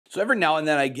So every now and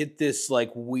then I get this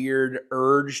like weird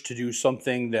urge to do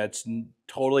something that's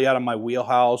totally out of my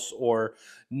wheelhouse or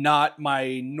not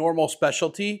my normal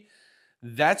specialty.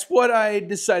 That's what I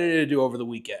decided to do over the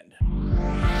weekend.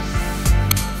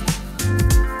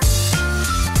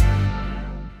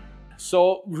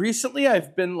 So recently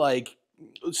I've been like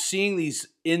seeing these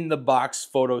in the box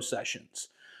photo sessions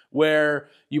where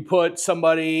you put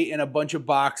somebody in a bunch of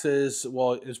boxes.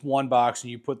 Well, it's one box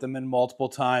and you put them in multiple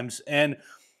times. And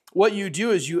what you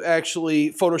do is you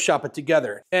actually Photoshop it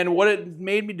together. And what it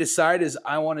made me decide is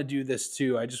I want to do this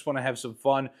too. I just want to have some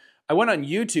fun. I went on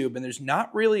YouTube and there's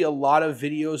not really a lot of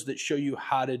videos that show you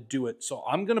how to do it. So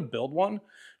I'm going to build one.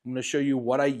 I'm going to show you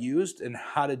what I used and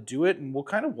how to do it. And we'll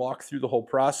kind of walk through the whole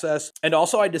process. And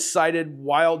also I decided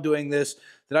while doing this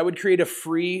that I would create a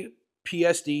free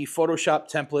PSD Photoshop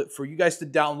template for you guys to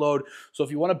download. So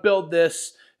if you want to build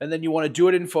this, and then you want to do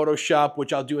it in Photoshop,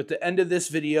 which I'll do at the end of this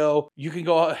video, you can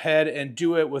go ahead and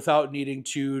do it without needing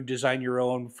to design your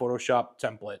own Photoshop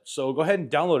template. So go ahead and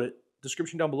download it.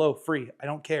 Description down below, free, I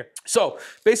don't care. So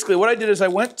basically what I did is I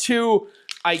went to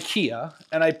IKEA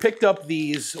and I picked up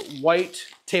these white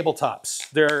tabletops.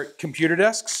 They're computer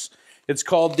desks. It's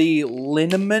called the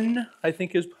Linneman, I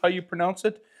think is how you pronounce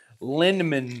it.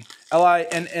 Linneman,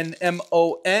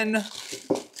 L-I-N-N-M-O-N.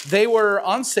 They were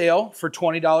on sale for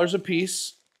 $20 a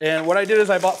piece. And what I did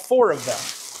is I bought 4 of them.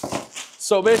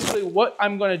 So basically what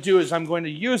I'm going to do is I'm going to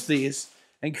use these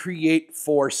and create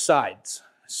 4 sides.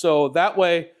 So that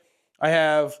way I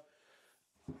have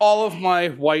all of my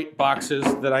white boxes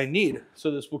that I need. So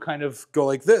this will kind of go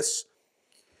like this.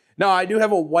 Now I do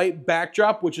have a white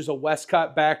backdrop, which is a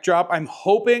Westcott backdrop. I'm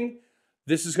hoping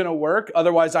this is going to work.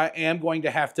 Otherwise I am going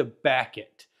to have to back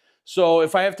it. So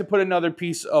if I have to put another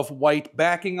piece of white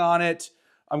backing on it,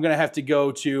 I'm going to have to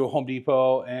go to Home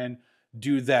Depot and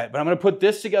do that. But I'm going to put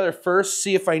this together first,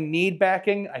 see if I need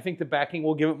backing. I think the backing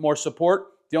will give it more support.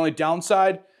 The only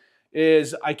downside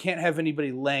is I can't have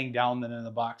anybody laying down then in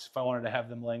the box. If I wanted to have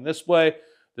them laying this way,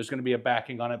 there's going to be a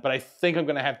backing on it. But I think I'm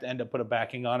going to have to end up put a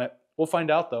backing on it. We'll find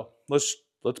out though. Let's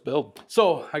build.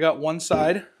 So I got one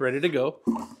side ready to go.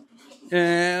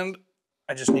 And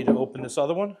I just need to open this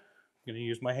other one. I'm going to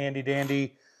use my handy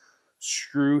dandy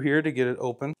screw here to get it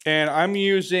open. And I'm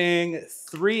using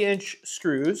 3-inch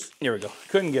screws. Here we go,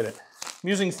 couldn't get it. I'm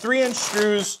using 3-inch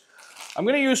screws. I'm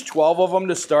gonna use 12 of them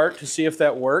to start to see if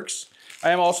that works. I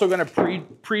am also gonna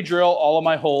pre-drill all of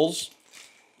my holes.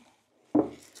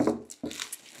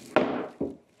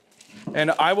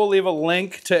 And I will leave a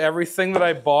link to everything that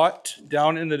I bought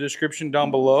down in the description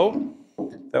down below.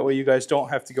 That way you guys don't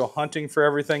have to go hunting for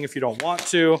everything if you don't want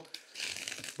to.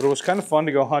 But it was kind of fun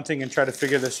to go hunting and try to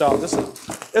figure this out.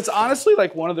 It's honestly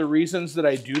like one of the reasons that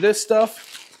I do this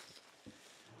stuff.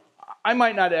 I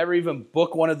might not ever even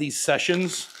book one of these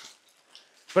sessions,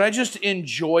 but I just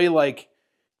enjoy like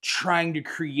trying to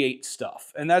create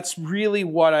stuff. And that's really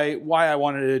why I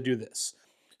wanted to do this.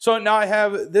 So now I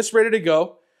have this ready to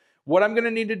go. What I'm going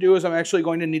to need to do is I'm actually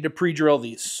going to need to pre-drill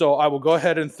these. So I will go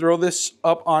ahead and throw this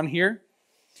up on here.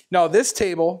 Now this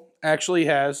table actually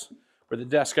has, or the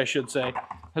desk I should say,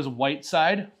 has a white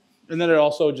side, and then it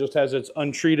also just has its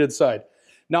untreated side.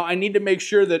 Now I need to make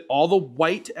sure that all the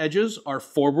white edges are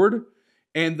forward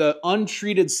and the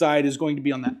untreated side is going to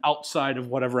be on the outside of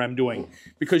whatever I'm doing,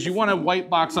 because you want a white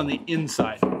box on the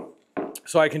inside.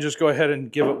 So I can just go ahead and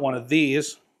give it one of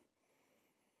these.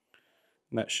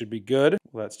 And that should be good.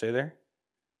 Will that stay there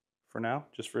for now,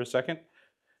 just for a second?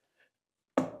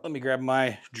 Let me grab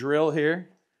my drill here.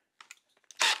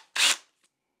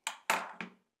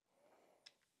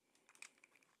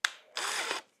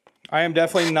 I am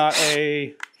definitely not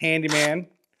a handyman,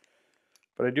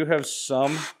 but I do have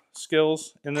some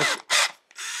skills in this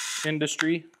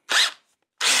industry.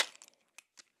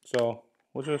 So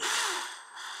we'll just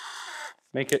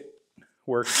make it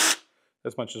work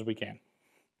as much as we can.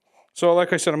 So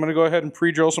like I said, I'm going to go ahead and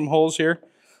pre-drill some holes here.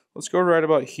 Let's go right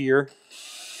about here.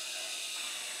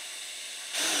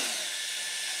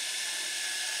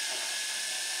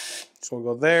 So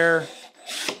we'll go there.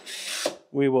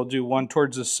 We will do one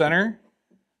towards the center.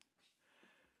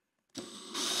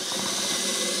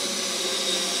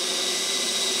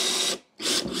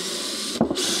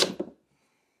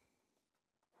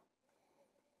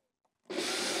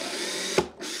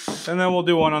 And then we'll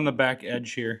do one on the back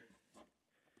edge here.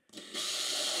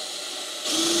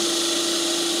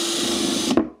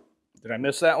 Did I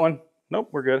miss that one? Nope,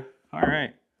 we're good. All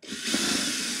right.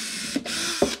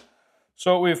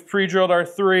 So we've pre-drilled our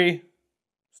 3.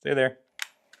 Stay there.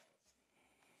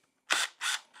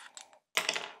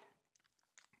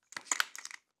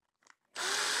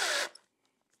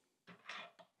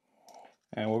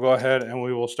 And we'll go ahead and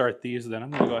we will start these then.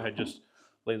 I'm gonna go ahead and just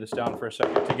lay this down for a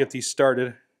second to get these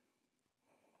started.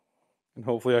 And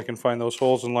hopefully I can find those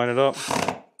holes and line it up.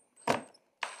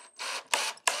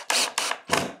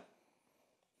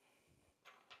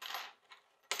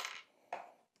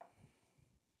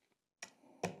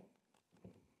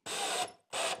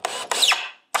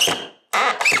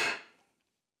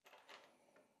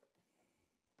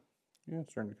 Yeah,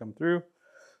 it's starting to come through.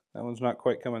 That one's not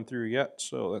quite coming through yet,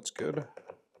 so that's good.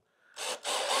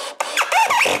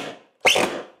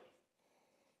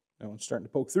 That one's starting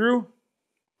to poke through.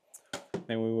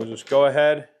 And we will just go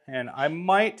ahead, and I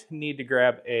might need to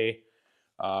grab a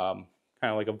kind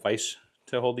of like a vise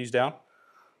to hold these down.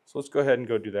 So let's go ahead and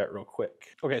go do that real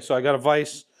quick. Okay, so I got a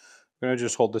vise. I'm gonna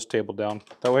just hold this table down.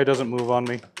 That way it doesn't move on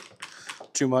me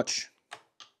too much.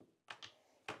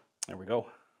 There we go.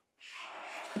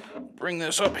 Bring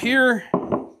this up here.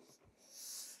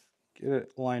 Get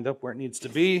it lined up where it needs to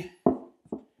be.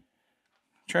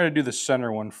 Try to do the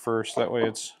center one first. That way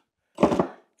it's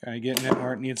kind of getting it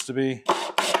where it needs to be.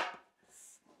 I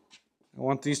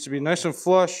want these to be nice and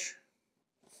flush.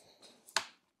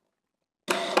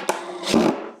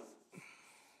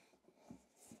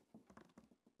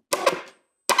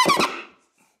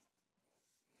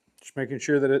 Just making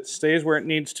sure that it stays where it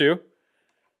needs to.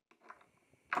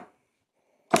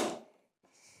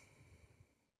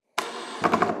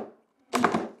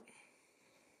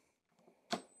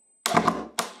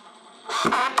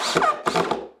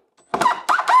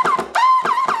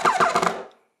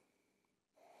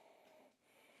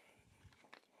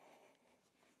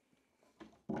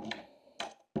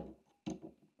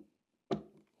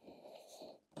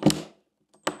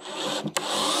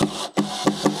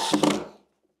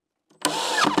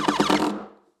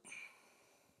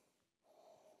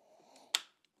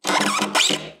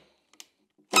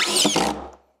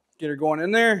 Get her going in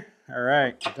there. All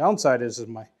right. The downside is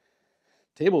my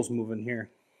table's moving here.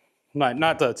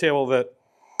 Not the table that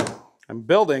I'm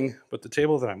building, but the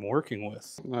table that I'm working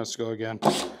with. Let's go again.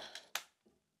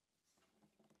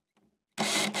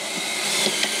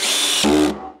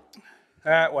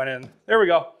 That went in. There we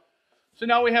go. So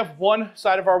now we have one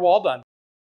side of our wall done.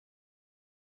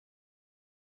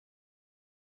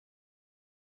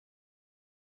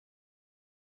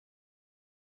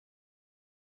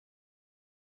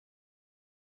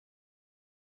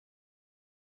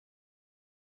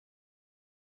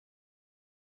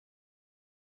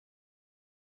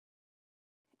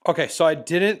 Okay, so I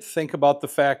didn't think about the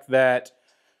fact that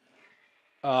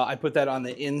I put that on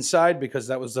the inside because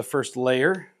that was the first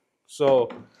layer. So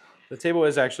the table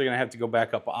is actually going to have to go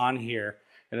back up on here,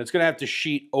 and it's going to have to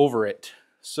sheet over it.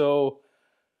 So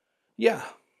yeah,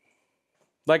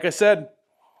 like I said,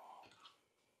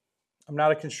 I'm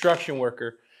not a construction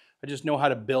worker. I just know how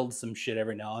to build some shit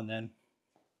every now and then.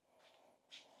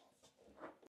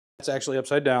 It's actually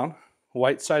upside down.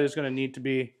 White side is going to need to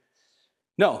be,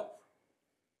 no.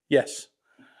 Yes.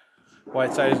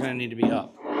 White side is going to need to be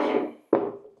up.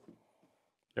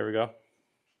 There we go.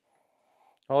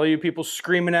 All you people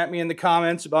screaming at me in the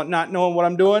comments about not knowing what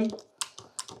I'm doing.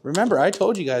 Remember, I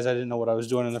told you guys I didn't know what I was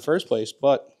doing in the first place,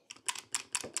 but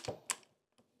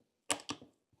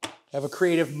I have a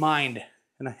creative mind,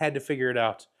 and I had to figure it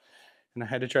out. And I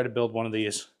had to try to build one of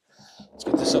these. Let's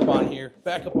get this up on here,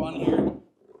 back up on here.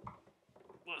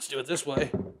 Let's do it this way.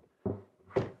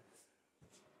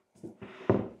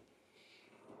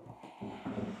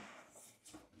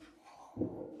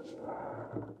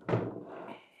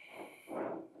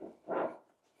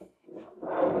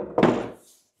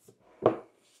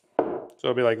 So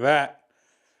it'll be like that.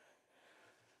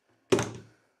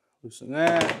 Loosen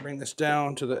that, bring this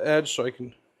down to the edge so I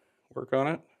can work on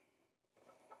it.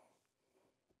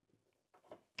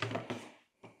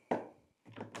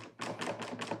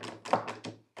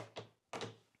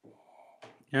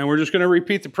 And we're just going to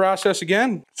repeat the process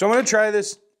again. So I'm going to try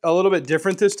this a little bit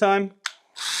different this time.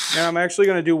 And I'm actually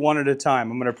going to do one at a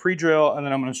time. I'm going to pre-drill and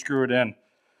then I'm going to screw it in.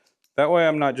 That way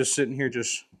I'm not just sitting here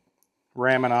just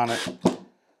ramming on it.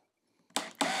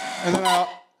 And then I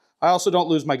also don't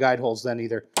lose my guide holes then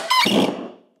either.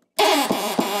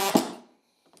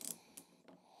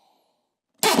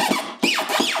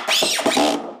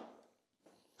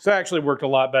 So it actually worked a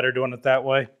lot better doing it that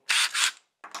way.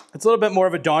 It's a little bit more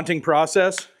of a daunting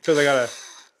process because I gotta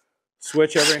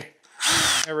switch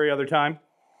every other time.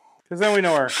 Because then we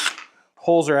know our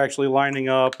holes are actually lining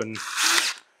up and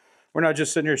we're not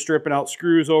just sitting here stripping out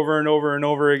screws over and over and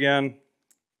over again.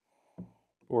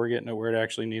 We're getting it where it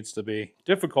actually needs to be.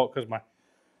 Difficult because my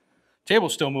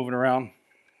table's still moving around.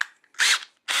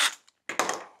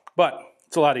 But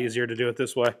it's a lot easier to do it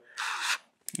this way.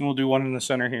 And we'll do one in the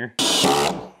center here.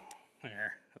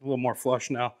 There, a little more flush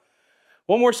now.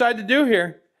 One more side to do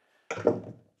here.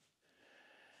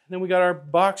 Then we got our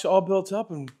box all built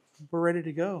up and we're ready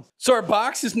to go. So our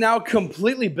box is now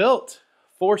completely built.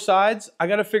 4 sides. I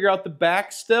got to figure out the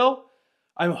back still.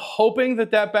 I'm hoping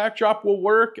that that backdrop will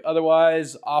work.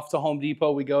 Otherwise, off to Home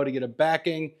Depot we go to get a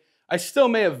backing. I still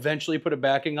may eventually put a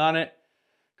backing on it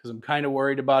because I'm kind of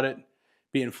worried about it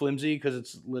being flimsy because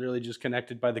it's literally just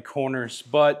connected by the corners.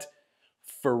 But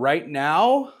for right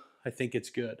now, I think it's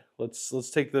good.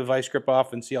 Let's take the vice grip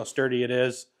off and see how sturdy it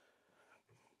is.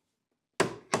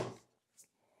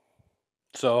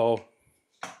 So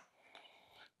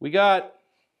we got,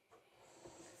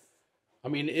 I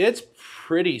mean, it's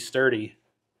pretty sturdy.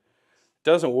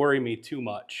 Doesn't worry me too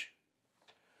much.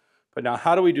 But now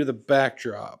how do we do the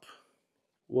backdrop?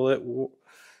 Will it,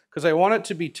 because I want it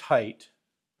to be tight.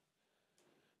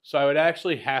 So I would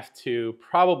actually have to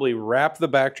probably wrap the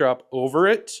backdrop over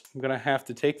it. I'm gonna have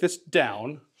to take this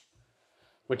down,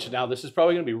 which now this is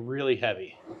probably gonna be really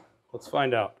heavy. Let's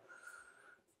find out.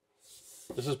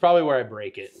 This is probably where I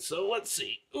break it. So let's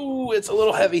see. Ooh, it's a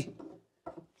little heavy.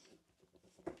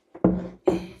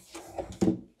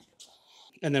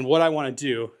 And then what I want to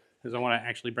do is I want to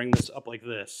actually bring this up like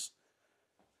this.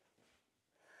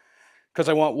 Because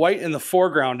I want white in the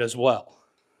foreground as well.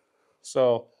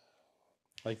 So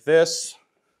like this.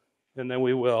 And then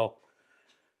we will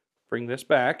bring this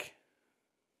back.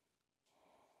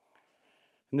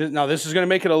 And now this is going to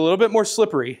make it a little bit more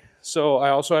slippery. So I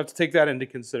also have to take that into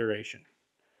consideration.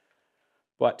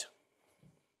 But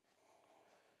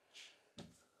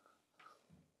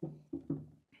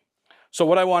so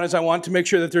what I want is I want to make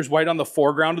sure that there's white on the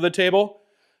foreground of the table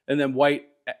and then white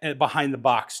behind the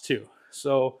box too.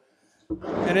 So,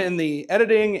 and in the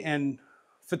editing and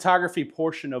photography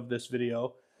portion of this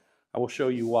video, I will show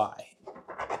you why.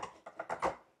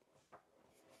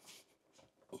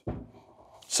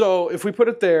 So if we put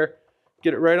it there,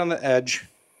 get it right on the edge,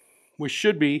 we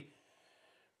should be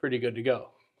pretty good to go.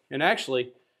 And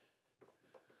actually,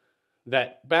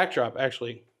 that backdrop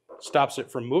actually stops it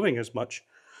from moving as much.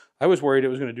 I was worried it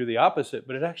was going to do the opposite,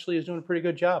 but it actually is doing a pretty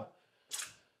good job.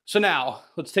 So now,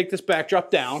 let's take this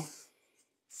backdrop down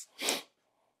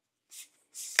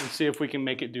and see if we can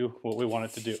make it do what we want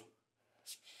it to do.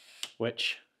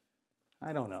 Which,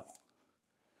 I don't know.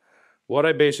 What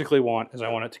I basically want is I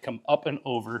want it to come up and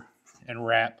over and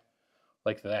wrap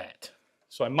like that.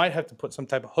 So I might have to put some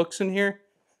type of hooks in here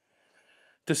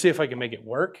to see if I can make it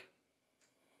work.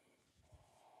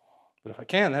 But if I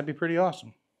can, that'd be pretty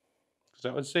awesome. Because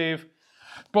that would save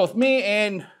both me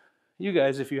and you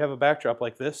guys, if you have a backdrop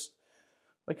like this,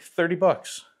 like 30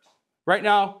 bucks. Right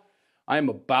now, I'm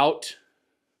about,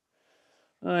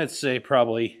 I'd say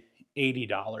probably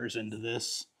 $80 into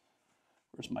this.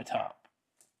 Where's my top?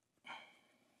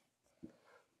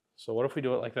 So what if we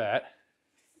do it like that?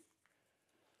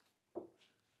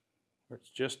 Where it's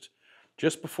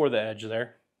just before the edge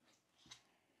there.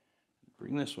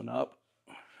 Bring this one up.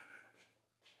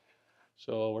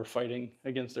 So we're fighting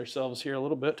against ourselves here a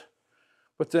little bit.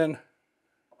 But then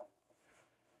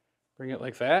bring it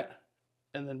like that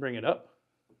and then bring it up.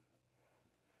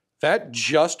 That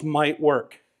just might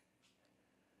work.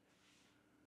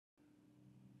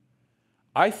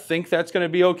 I think that's going to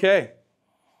be okay.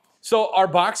 So our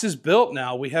box is built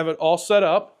now. We have it all set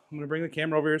up. I'm going to bring the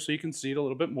camera over here so you can see it a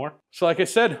little bit more. So like I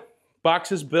said,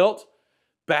 box is built.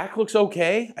 Back looks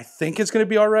okay. I think it's going to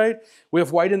be all right. We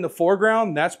have white in the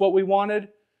foreground. That's what we wanted.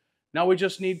 Now we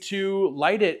just need to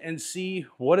light it and see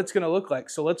what it's going to look like.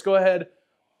 So let's go ahead.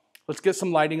 Let's get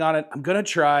some lighting on it. I'm going to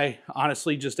try,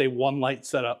 honestly, just a 1-light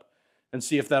setup and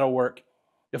see if that'll work.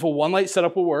 If a 1-light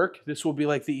setup will work, this will be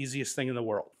like the easiest thing in the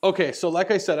world. Okay, so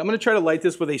like I said, I'm going to try to light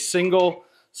this with a single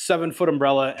 7-foot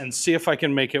umbrella and see if I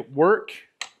can make it work.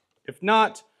 If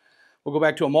not, we'll go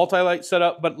back to a multi-light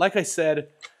setup. But like I said,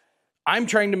 I'm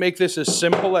trying to make this as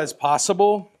simple as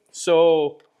possible,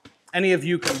 so any of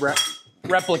you can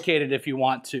replicate it if you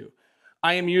want to.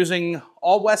 I am using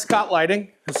all Westcott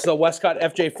lighting. This is a Westcott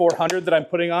FJ400 that I'm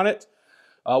putting on it.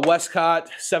 A Westcott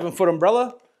 7-foot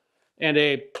umbrella and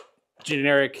a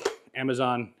generic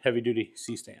Amazon heavy-duty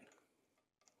C-stand.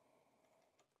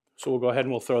 So we'll go ahead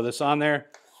and we'll throw this on there.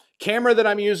 Camera that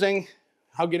I'm using,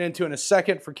 I'll get into in a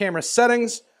second for camera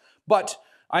settings, but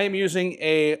I am using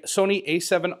a Sony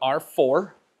a7R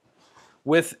IV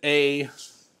with a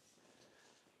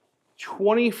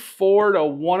 24 to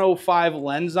 105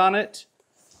 lens on it.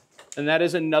 And that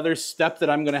is another step that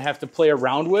I'm going to have to play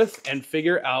around with and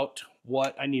figure out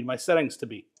what I need my settings to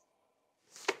be.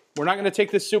 We're not going to take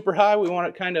this super high. We want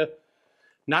it kind of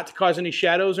not to cause any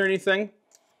shadows or anything. And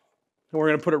we're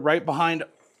going to put it right behind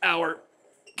our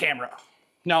camera.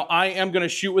 Now I am gonna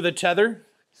shoot with a tether,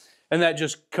 and that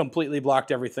just completely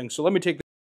blocked everything. So let me take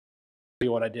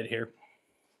what I did here.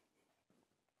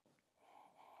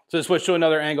 So switch to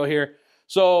another angle here.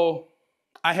 So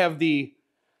I have the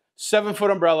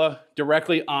 7-foot umbrella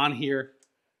directly on here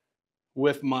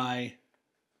with my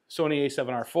Sony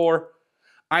a7R IV.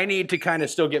 I need to kind of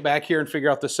still get back here and figure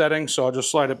out the settings, so I'll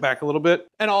just slide it back a little bit.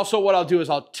 And also what I'll do is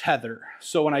I'll tether.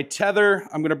 So when I tether,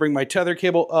 I'm gonna bring my tether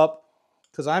cable up,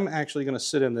 because I'm actually gonna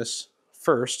sit in this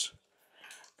first,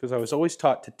 because I was always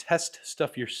taught to test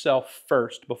stuff yourself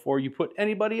first before you put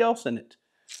anybody else in it.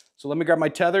 So let me grab my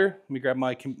tether, let me grab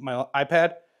my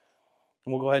iPad,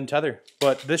 and we'll go ahead and tether.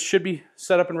 But this should be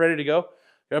set up and ready to go.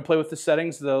 Gotta play with the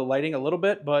settings, the lighting a little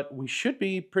bit, but we should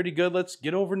be pretty good. Let's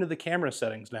get over into the camera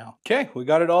settings now. Okay, we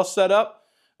got it all set up.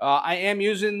 I am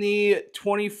using the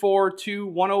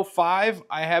 24-105.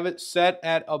 I have it set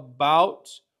at about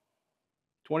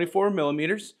 24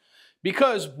 millimeters,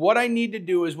 because what I need to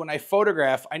do is when I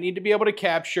photograph, I need to be able to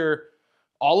capture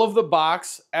all of the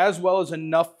box as well as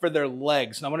enough for their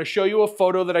legs. And I'm gonna show you a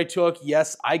photo that I took.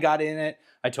 Yes, I got in it.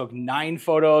 I took 9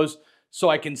 photos so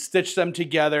I can stitch them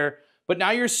together. But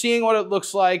now you're seeing what it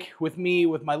looks like with me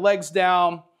with my legs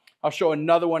down. I'll show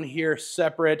another one here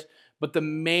separate. But the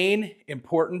main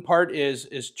important part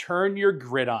is turn your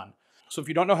grid on. So if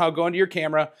you don't know how, go into your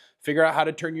camera, figure out how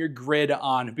to turn your grid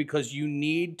on, because you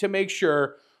need to make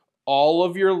sure all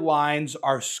of your lines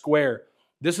are square.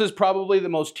 This is probably the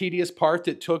most tedious part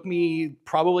that took me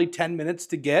probably 10 minutes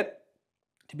to get,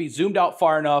 to be zoomed out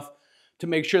far enough to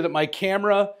make sure that my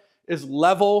camera is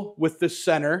level with the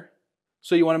center.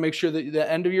 So you want to make sure that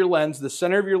the end of your lens, the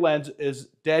center of your lens, is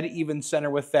dead even center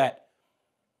with that.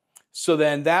 So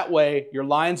then that way your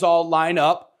lines all line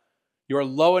up. You're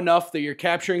low enough that you're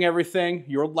capturing everything.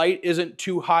 Your light isn't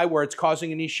too high where it's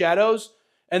causing any shadows.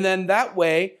 And then that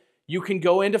way you can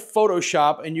go into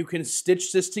Photoshop and you can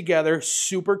stitch this together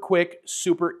super quick,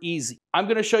 super easy. I'm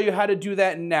going to show you how to do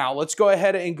that now. Let's go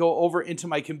ahead and go over into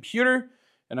my computer,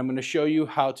 and I'm gonna show you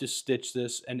how to stitch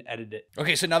this and edit it.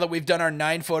 Okay, so now that we've done our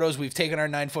 9 photos, we've taken our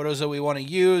 9 photos that we wanna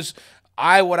use.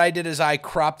 What I did is I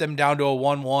cropped them down to a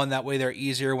 1:1. That way they're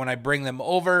easier when I bring them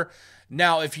over.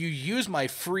 Now, if you use my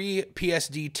free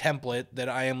PSD template that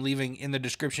I am leaving in the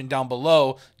description down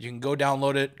below, you can go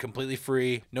download it completely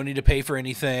free. No need to pay for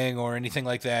anything or anything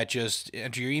like that. Just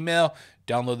enter your email,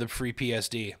 download the free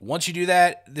PSD. Once you do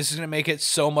that, this is going to make it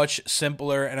so much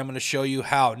simpler, and I'm going to show you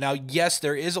how. Now, yes,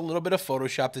 there is a little bit of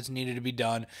Photoshop that's needed to be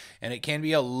done, and it can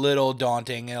be a little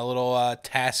daunting and a little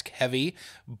task heavy,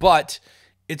 but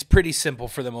it's pretty simple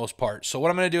for the most part. So what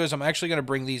I'm going to do is I'm actually going to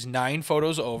bring these 9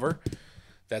 photos over.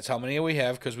 That's how many we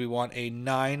have, because we want a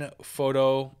 9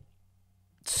 photo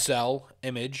cell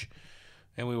image.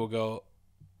 And we will go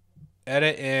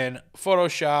edit in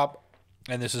Photoshop.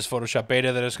 And this is Photoshop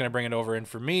Beta that is going to bring it over in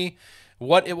for me.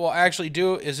 What it will actually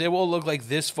do is it will look like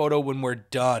this photo when we're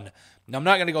done. Now, I'm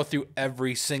not going to go through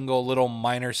every single little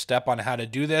minor step on how to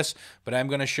do this, but I'm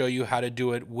going to show you how to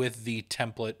do it with the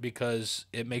template because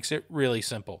it makes it really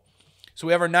simple. So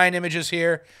we have our 9 images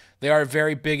here. They are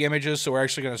very big images, so we're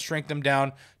actually going to shrink them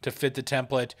down to fit the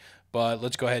template, but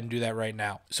let's go ahead and do that right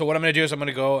now. So what I'm going to do is I'm going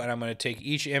to go and I'm going to take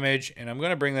each image and I'm going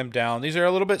to bring them down. These are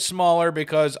a little bit smaller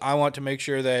because I want to make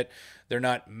sure that they're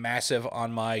not massive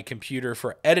on my computer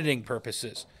for editing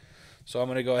purposes. So I'm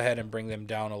going to go ahead and bring them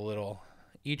down a little,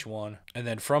 each one. And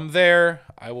then from there,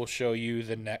 I will show you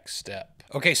the next step.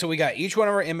 Okay, so we got each one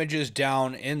of our images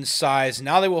down in size.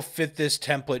 Now they will fit this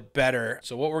template better.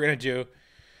 So what we're going to do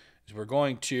is we're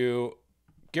going to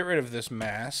get rid of this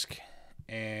mask,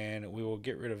 and we will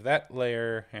get rid of that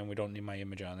layer, and we don't need my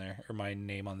image on there, or my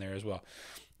name on there as well.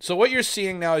 So what you're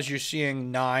seeing now is you're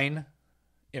seeing 9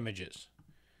 images,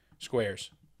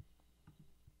 squares.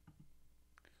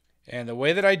 And the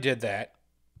way that I did that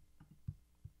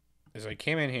is I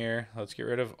came in here, let's get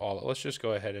rid of all, let's just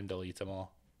go ahead and delete them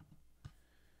all.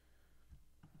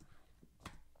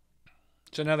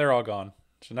 So now they're all gone.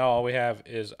 So now all we have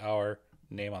is our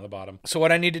name on the bottom. So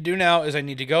what I need to do now is I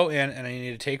need to go in and I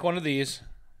need to take one of these,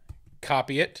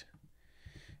 copy it,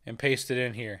 and paste it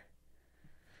in here.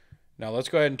 Now let's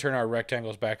go ahead and turn our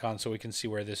rectangles back on so we can see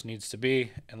where this needs to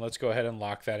be. And let's go ahead and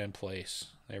lock that in place.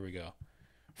 There we go.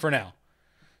 For now.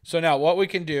 So now what we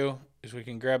can do is we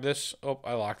can grab this. Oh,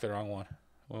 I locked the wrong one.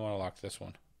 We want to lock this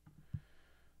one.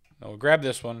 Now we'll grab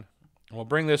this one and we'll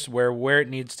bring this where it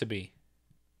needs to be,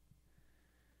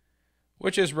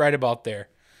 which is right about there.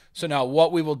 So now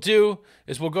what we will do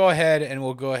is we'll go ahead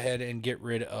and get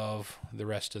rid of the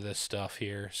rest of this stuff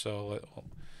here. So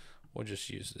we'll just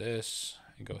use this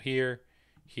and go here,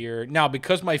 here. Now,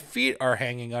 because my feet are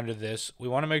hanging under this, we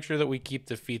want to make sure that we keep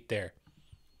the feet there.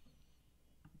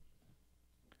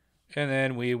 And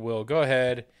then we will go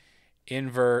ahead,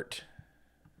 invert,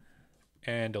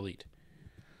 and delete.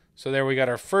 So there we got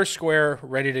our first square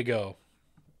ready to go.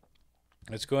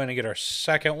 Let's go ahead and get our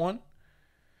second one.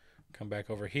 Come back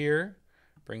over here,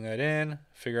 bring that in,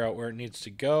 figure out where it needs to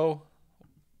go.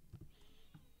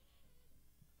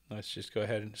 Let's just go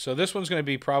ahead. So this one's going to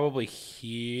be probably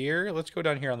here. Let's go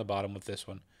down here on the bottom with this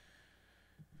one.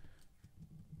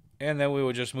 And then we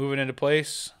will just move it into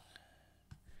place.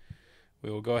 We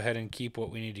will go ahead and keep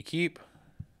what we need to keep.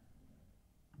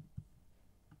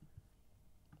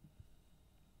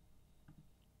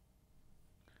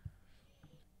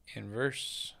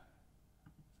 Inverse.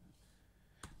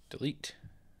 Delete.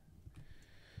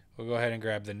 We'll go ahead and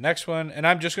grab the next one. And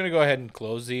I'm just going to go ahead and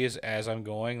close these as I'm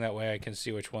going. That way I can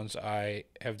see which ones I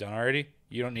have done already.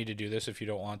 You don't need to do this if you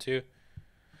don't want to.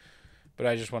 But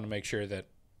I just want to make sure that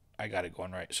I got it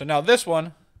going right. So now this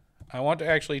one, I want to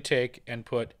actually take and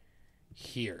put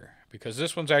here. Because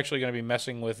this one's actually going to be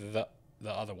messing with the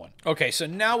other one. Okay, so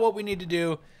now what we need to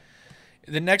do,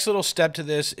 the next little step to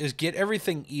this is get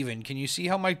everything even. Can you see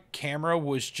how my camera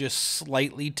was just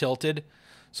slightly tilted?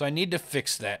 So I need to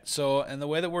fix that. So, and the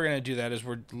way that we're going to do that is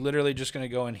we're literally just going to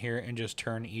go in here and just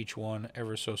turn each one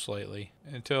ever so slightly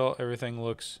until everything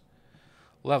looks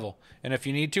level. And if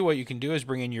you need to, what you can do is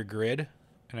bring in your grid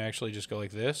and actually just go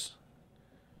like this.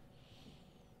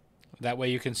 That way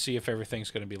you can see if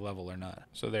everything's going to be level or not.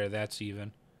 So there, that's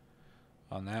even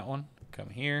on that one. Come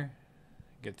here,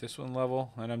 get this one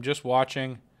level. And I'm just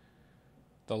watching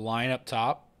the line up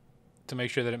top to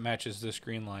make sure that it matches this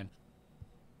green line.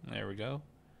 There we go.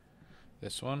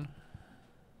 This one.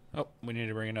 Oh, we need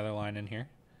to bring another line in here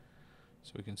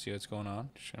so we can see what's going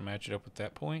on. Just going to match it up with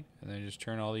that point, and then just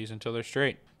turn all these until they're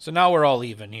straight. So now we're all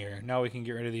even here. Now we can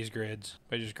get rid of these grids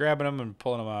by just grabbing them and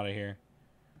pulling them out of here.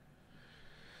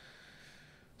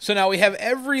 So now we have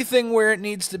everything where it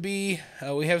needs to be.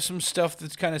 We have some stuff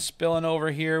that's kind of spilling over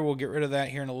here. We'll get rid of that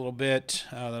here in a little bit.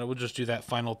 Then we'll just do that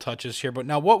final touches here. But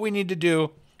now what we need to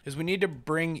do is we need to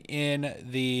bring in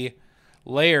the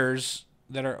layers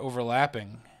that are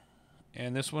overlapping.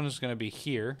 And this one is going to be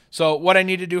here. So what I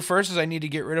need to do first is I need to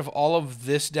get rid of all of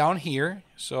this down here.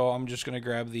 So I'm just going to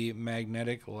grab the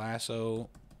magnetic lasso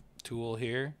tool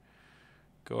here.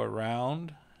 Go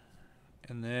around.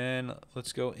 And then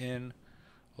let's go in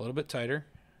a little bit tighter.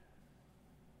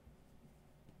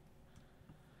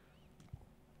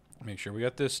 Make sure we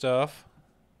got this stuff.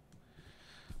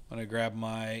 I'm going to grab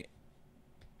my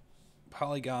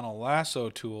polygonal lasso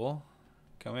tool.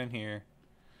 Come in here.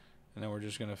 And then we're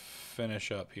just going to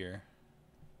finish up here.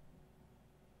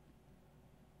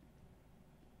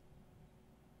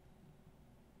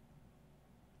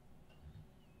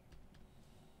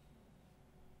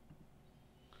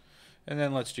 And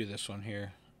then let's do this one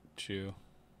here too.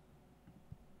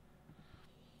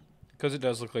 Because it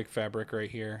does look like fabric right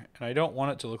here. And I don't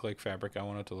want it to look like fabric. I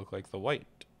want it to look like the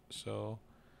white. So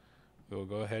we will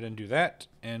go ahead and do that.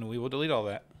 And we will delete all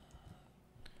that.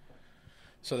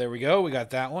 So there we go. We got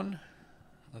that one.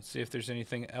 Let's see if there's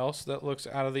anything else that looks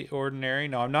out of the ordinary.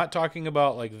 No, I'm not talking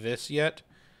about like this yet.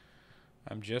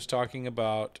 I'm just talking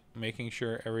about making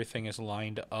sure everything is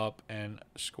lined up and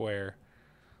square.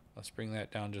 Let's bring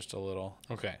that down just a little.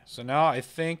 Okay, so now I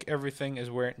think everything is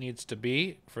where it needs to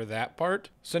be for that part.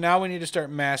 So now we need to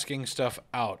start masking stuff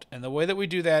out. And the way that we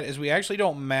do that is we actually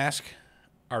don't mask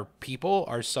our people,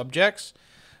 our subjects.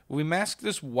 We mask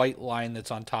this white line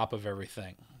that's on top of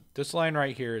everything. This line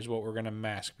right here is what we're going to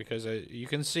mask because you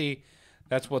can see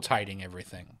that's what's hiding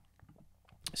everything.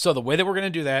 So the way that we're going to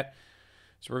do that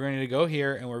is we're going to go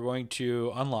here and we're going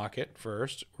to unlock it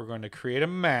first. We're going to create a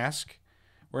mask.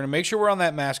 We're going to make sure we're on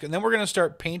that mask, and then we're going to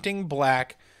start painting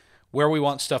black where we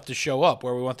want stuff to show up,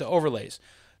 where we want the overlays.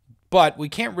 But we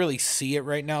can't really see it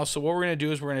right now, so what we're going to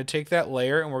do is we're going to take that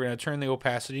layer and we're going to turn the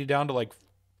opacity down to like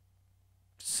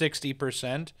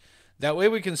 60%. That way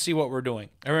we can see what we're doing.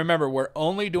 And remember, we're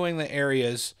only doing the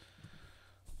areas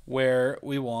where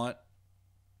we want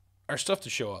our stuff to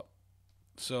show up.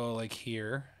 So like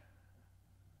here.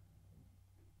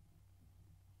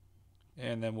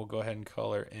 And then we'll go ahead and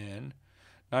color in.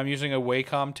 Now I'm using a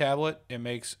Wacom tablet. It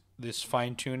makes this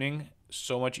fine tuning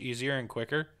so much easier and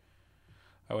quicker.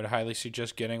 I would highly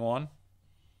suggest getting one.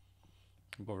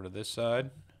 Go over to this side.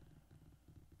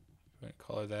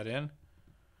 Color that in.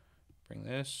 Bring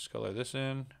this, color this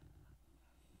in.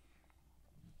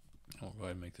 I'll go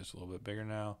ahead and make this a little bit bigger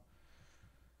now.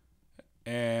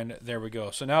 And there we go.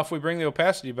 So now if we bring the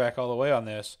opacity back all the way on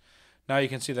this, now you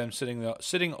can see them sitting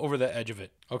over the edge of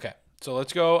it. Okay, so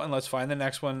let's go and let's find the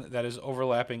next one that is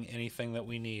overlapping anything that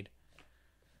we need.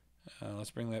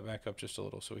 Let's bring that back up just a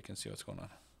little so we can see what's going on.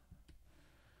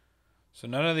 So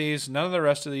none of the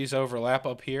rest of these overlap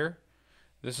up here.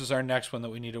 This is our next one that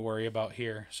we need to worry about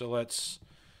here. So let's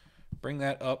bring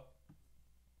that up.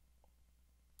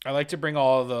 I like to bring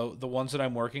all the ones that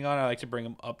I'm working on, I like to bring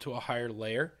them up to a higher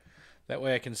layer. That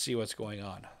way I can see what's going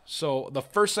on. So the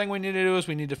first thing we need to do is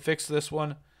we need to fix this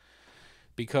one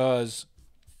because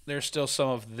there's still some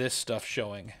of this stuff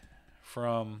showing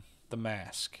from the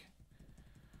mask.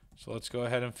 So let's go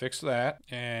ahead and fix that.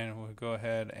 And we'll go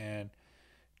ahead and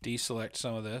deselect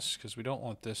some of this because we don't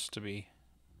want this to be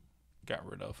got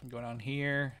rid of. Go down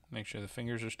here, make sure the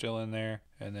fingers are still in there,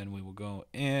 and then we will go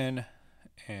in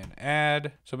and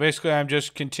add. So basically I'm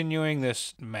just continuing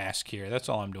this mask here. That's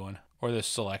all I'm doing. Or this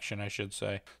selection, I should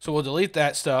say. So we'll delete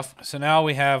that stuff. So now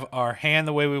we have our hand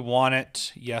the way we want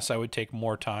it. Yes, I would take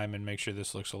more time and make sure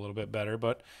this looks a little bit better,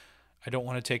 but I don't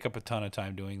want to take up a ton of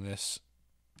time doing this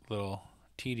little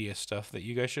tedious stuff that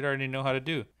you guys should already know how to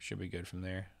do. Should be good from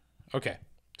there. Okay,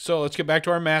 so let's get back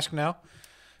to our mask now.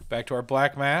 Back to our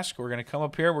black mask. We're going to come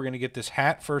up here. We're going to get this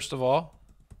hat first of all.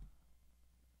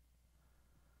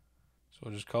 So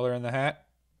we'll just color in the hat.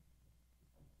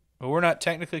 But we're not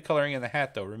technically coloring in the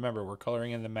hat, though. Remember, we're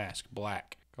coloring in the mask,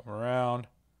 black. Come around.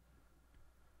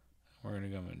 We're going to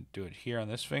go and do it here on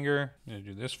this finger. I'm going to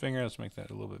do this finger. Let's make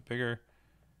that a little bit bigger.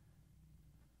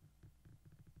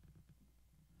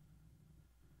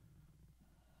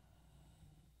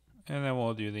 And then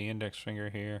we'll do the index finger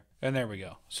here. And there we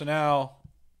go. So now,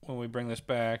 when we bring this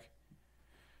back,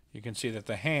 you can see that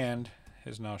the hand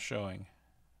is now showing.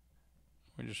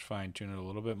 We just fine-tune it a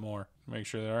little bit more. Make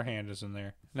sure that our hand is in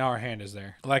there. Now our hand is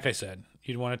there. Like I said,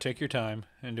 you'd want to take your time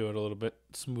and do it a little bit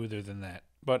smoother than that.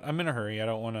 But I'm in a hurry. I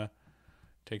don't want to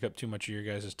take up too much of your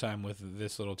guys' time with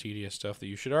this little tedious stuff that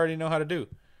you should already know how to do.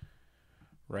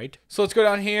 Right? So let's go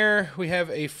down here. We have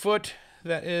a foot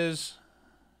that is...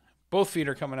 Both feet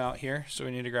are coming out here. So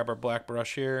we need to grab our black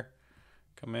brush here.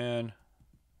 Come in.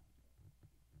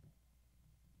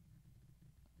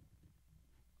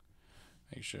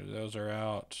 Make sure those are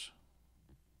out.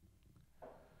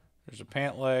 There's a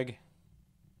pant leg.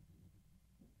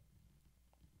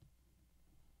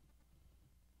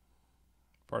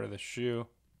 Part of the shoe.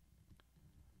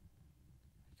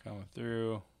 Coming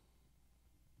through.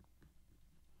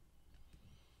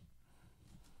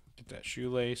 Get that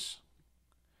shoelace.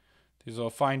 These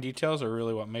little fine details are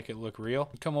really what make it look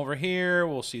real. Come over here.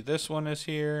 We'll see this one is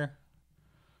here.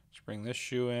 Let's bring this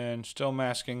shoe in. Still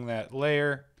masking that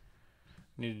layer.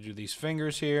 Need to do these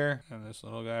fingers here and this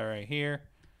little guy right here.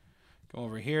 Go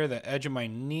over here, the edge of my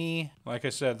knee. Like I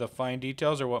said, the fine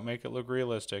details are what make it look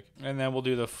realistic. And then we'll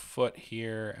do the foot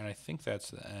here, and I think that's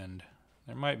the end.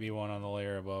 There might be one on the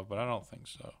layer above, but I don't think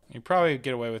so. You probably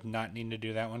get away with not needing to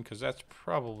do that one because that's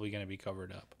probably going to be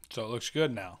covered up. So it looks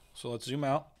good now. So let's zoom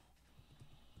out.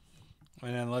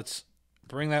 And then let's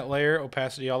bring that layer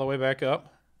opacity all the way back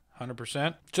up,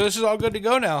 100%. So this is all good to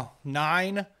go now.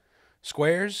 9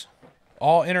 squares,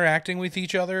 all interacting with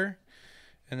each other.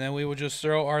 And then we will just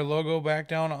throw our logo back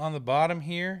down on the bottom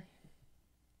here.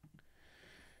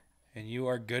 And you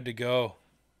are good to go.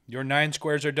 Your 9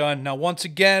 squares are done. Now, once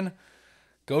again,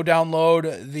 go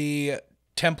download the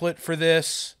template for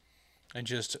this and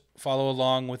just follow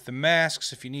along with the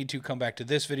masks. If you need to, come back to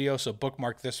this video. So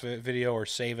bookmark this video or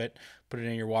save it. Put it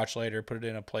in your watch later. Put it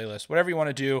in a playlist. Whatever you want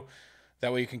to do.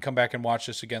 That way you can come back and watch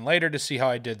this again later to see how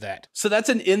I did that. So that's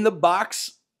an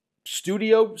in-the-box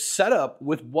studio setup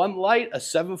with one light, a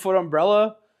 7-foot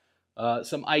umbrella,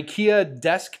 some IKEA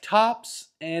desktops,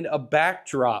 and a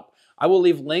backdrop. I will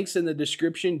leave links in the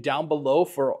description down below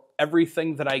for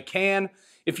everything that I can.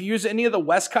 If you use any of the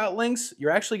Westcott links,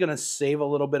 you're actually going to save a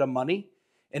little bit of money.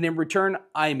 And in return,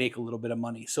 I make a little bit of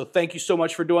money. So thank you so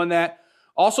much for doing that.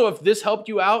 Also, if this helped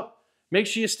you out, make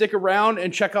sure you stick around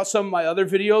and check out some of my other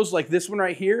videos like this one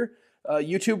right here.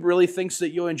 YouTube really thinks that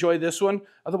you'll enjoy this one.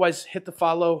 Otherwise, hit the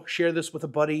follow, share this with a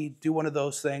buddy, do one of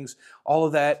those things. All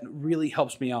of that really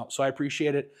helps me out. So I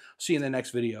appreciate it. See you in the next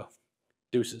video.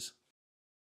 Deuces.